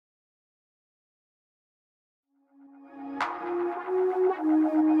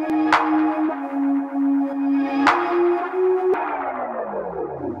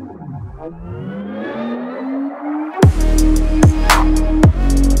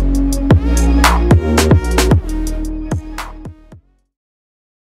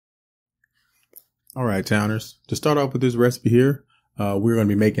All right, Towners. To start off with this recipe here, we're going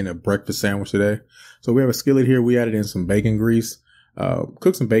to be making a breakfast sandwich today. So we have a skillet here. We added in some bacon grease.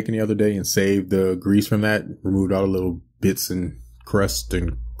 Cooked some bacon the other day and saved the grease from that. Removed all the little bits and crust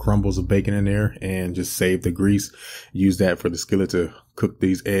and crumbles of bacon in there and just saved the grease. Use that for the skillet to cook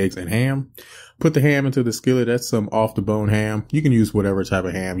these eggs and ham. Put the ham into the skillet. That's some off the bone ham. You can use whatever type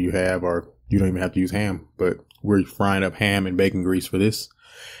of ham you have, or you don't even have to use ham, but we're frying up ham and bacon grease for this.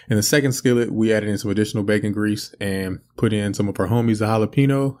 In the second skillet, we added in some additional bacon grease and put in some of our homies, the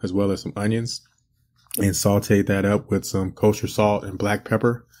jalapeno, as well as some onions, and sauteed that up with some kosher salt and black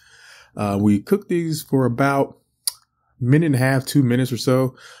pepper. We cooked these for about a minute and a half, 2 minutes or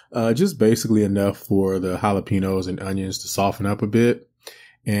so, just basically enough for the jalapenos and onions to soften up a bit.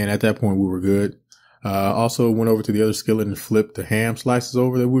 And at that point, we were good. Also went over to the other skillet and flipped the ham slices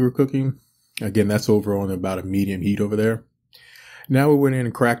over that we were cooking. Again, that's over on about a medium heat over there. Now we went in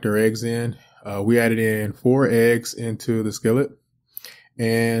and cracked our eggs in. We added in 4 eggs into the skillet.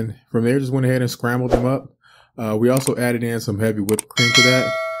 And from there, just went ahead and scrambled them up. We also added in some heavy whipped cream to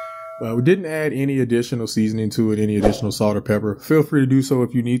that. We didn't add any additional seasoning to it, any additional salt or pepper. Feel free to do so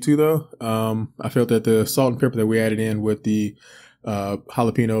if you need to, though. I felt that the salt and pepper that we added in with the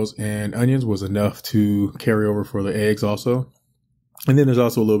jalapenos and onions was enough to carry over for the eggs also. And then there's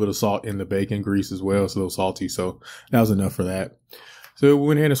also a little bit of salt in the bacon grease as well. It's a little salty. So that was enough for that. So we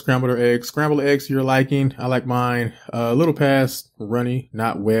went ahead and scrambled our eggs. Scrambled eggs to your liking. I like mine a little past runny,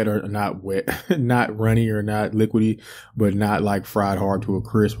 not wet or not wet, not runny or not liquidy, but not like fried hard to a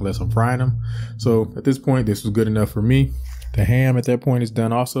crisp unless I'm frying them. So at this point, this was good enough for me. The ham at that point is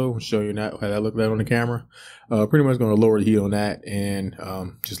done also. I'll show you how that looked like on the camera. Pretty much going to lower the heat on that and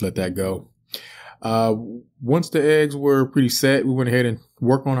just let that go. Once the eggs were pretty set, we went ahead and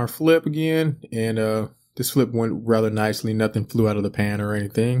worked on our flip again. And this flip went rather nicely. Nothing flew out of the pan or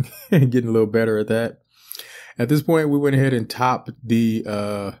anything. Getting a little better at that. At this point, we went ahead and topped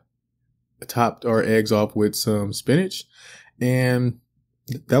our eggs off with some spinach. And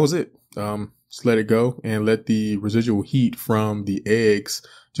that was it. Just let it go and let the residual heat from the eggs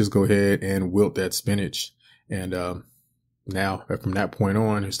just go ahead and wilt that spinach. And now, from that point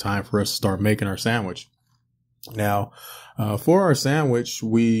on, it's time for us to start making our sandwich. Now, for our sandwich,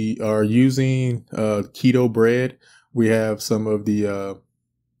 we are using keto bread. We have some of the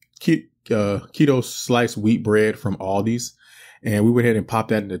keto sliced wheat bread from Aldi's, and we went ahead and popped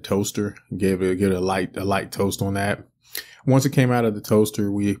that in the toaster and gave it a light toast on that. Once it came out of the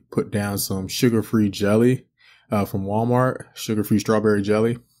toaster, we put down some sugar-free jelly from Walmart, sugar-free strawberry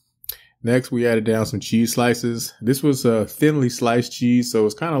jelly. Next, we added down some cheese slices. This was thinly sliced cheese, so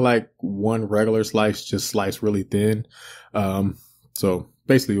it's kind of like one regular slice, just sliced really thin. So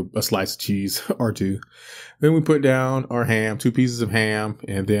basically a slice of cheese or two. Then we put down our ham, 2 pieces of ham,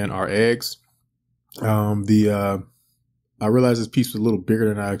 and then our eggs. I realized this piece was a little bigger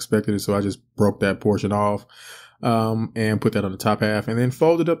than I expected it, so I just broke that portion off and put that on the top half, and then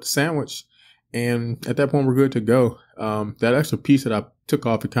folded up the sandwich. And at that point, we're good to go. That extra piece that I took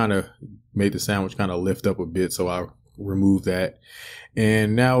off, it kind of made the sandwich kind of lift up a bit. So I removed that.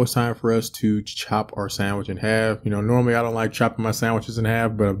 And now it's time for us to chop our sandwich in half. You know, normally I don't like chopping my sandwiches in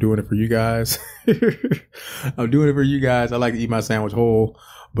half, but I'm doing it for you guys. I'm doing it for you guys. I like to eat my sandwich whole.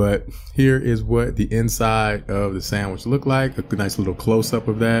 But here is what the inside of the sandwich looked like. A nice little close up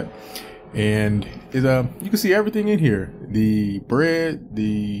of that. And you can see everything in here. The bread,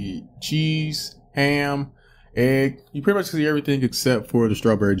 the cheese, ham, egg. You pretty much see everything except for the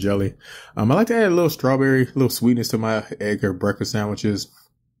strawberry jelly. I like to add a little sweetness to my egg or breakfast sandwiches.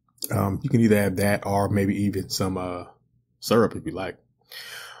 You can either add that or maybe even some syrup if you like.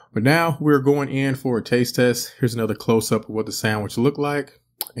 But now we're going in for a taste test. Here's another close up of what the sandwich looked like.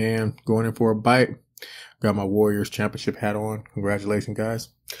 And going in for a bite. Got my Warriors championship hat on. Congratulations, guys.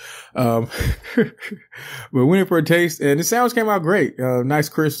 But went in for a taste, and the sandwich came out great. Nice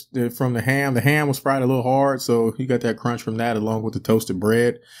crisp from the ham. The ham was fried a little hard, so you got that crunch from that along with the toasted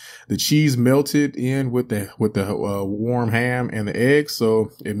bread. The cheese melted in with the warm ham and the eggs, so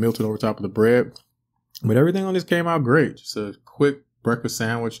it melted over top of the bread. But everything on this came out great. Just a quick breakfast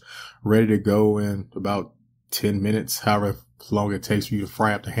sandwich, ready to go in about 10 minutes, however long it takes for you to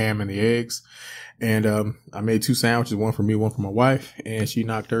fry up the ham and the eggs. And I made 2 sandwiches, one for me, one for my wife, and she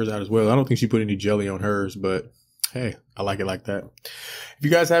knocked hers out as well. I don't think she put any jelly on hers, but hey, I like it like that. If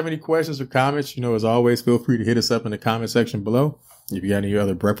you guys have any questions or comments, you know, as always, feel free to hit us up in the comment section below. If you got any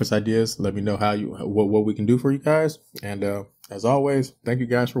other breakfast ideas, let me know what we can do for you guys. And as always, thank you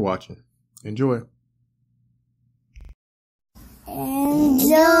guys for watching. Enjoy.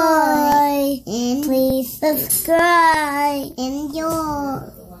 Enjoy. And please subscribe. Enjoy.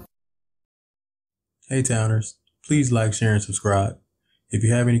 Hey Towners, please like, share, and subscribe. If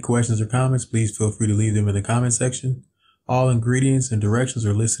you have any questions or comments, please feel free to leave them in the comment section. All ingredients and directions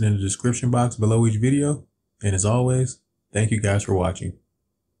are listed in the description box below each video. And as always, thank you guys for watching.